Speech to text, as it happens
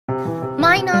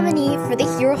My nominee for the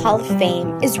Hero Hall of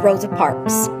Fame is Rosa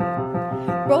Parks.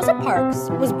 Rosa Parks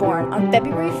was born on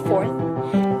February 4th,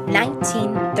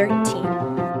 1913.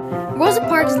 Rosa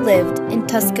Parks lived in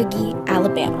Tuskegee,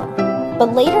 Alabama,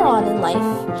 but later on in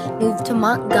life moved to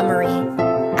Montgomery,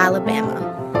 Alabama.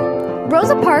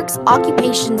 Rosa Parks'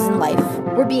 occupations in life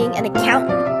were being an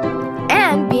accountant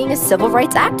and being a civil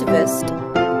rights activist.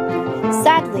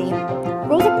 Sadly,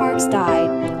 Rosa Parks died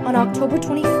on October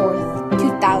 24th,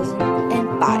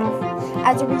 2005,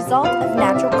 as a result of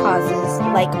natural causes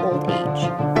like old age.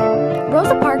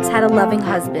 Rosa Parks had a loving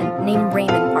husband named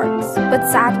Raymond Parks, but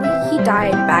sadly, he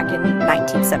died back in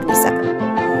 1977.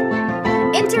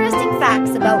 Interesting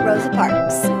facts about Rosa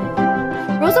Parks.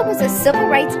 Rosa was a civil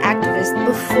rights activist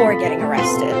before getting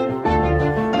arrested.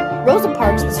 Rosa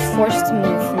Parks was forced to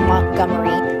move from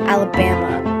Montgomery,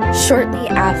 Alabama, shortly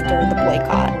after the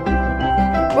boycott.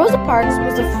 Rosa Parks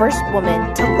was the first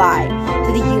woman to lie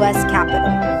to the U.S.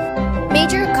 Capitol.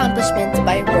 Major accomplishments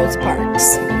by Rosa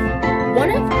Parks. One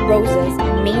of Rosa's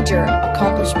major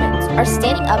accomplishments are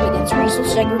standing up against racial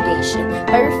segregation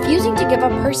by refusing to give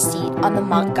up her seat on the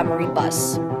Montgomery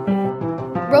bus.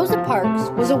 Rosa Parks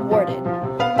was awarded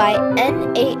by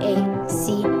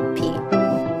NAACP.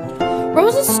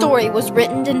 Rosa's story was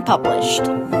written and published.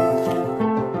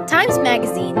 Times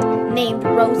Magazine named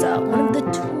Rosa one of the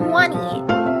 20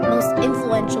 most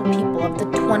influential people of the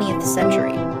 20th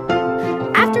century.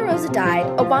 After Rosa died,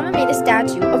 Obama made a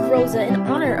statue of Rosa in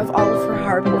honor of all of her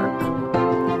hard work.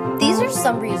 These are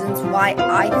some reasons why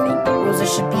I think Rosa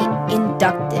should be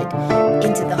inducted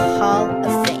into the Hall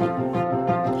of Fame.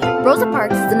 Rosa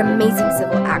Parks is an amazing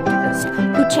civil activist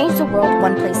who changed the world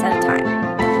one place at a time.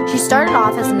 She started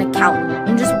off as an accountant,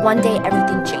 and just one day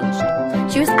everything changed.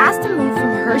 She was asked to move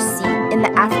from her seat in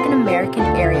the African American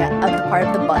area of the part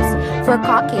of the bus for a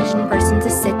Caucasian person to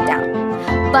sit down.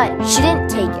 But she didn't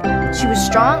take it. She was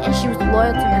strong and she was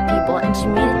loyal to her people, and she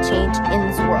made a change in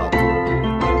this world.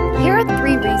 Here are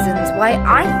 3 reasons why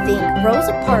I think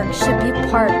Rosa Parks should be a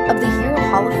part of the Hero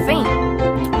Hall of Fame.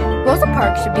 Rosa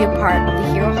Parks should be a part of the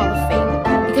Hero Hall of Fame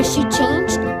because she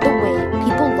changed the way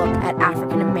people look at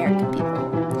African American people.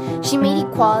 She made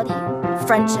equality,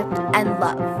 friendship, and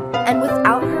love. And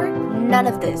without her, none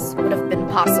of this would have been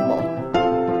possible.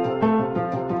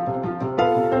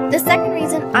 The second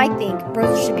reason I think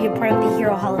Rosa should be a part of the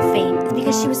Hero Hall of Fame is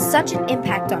because she was such an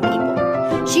impact on people.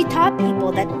 She taught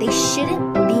people that they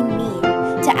shouldn't be mean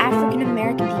to African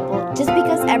American people just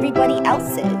because everybody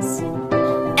else is.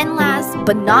 And last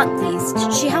but not least,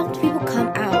 she helped people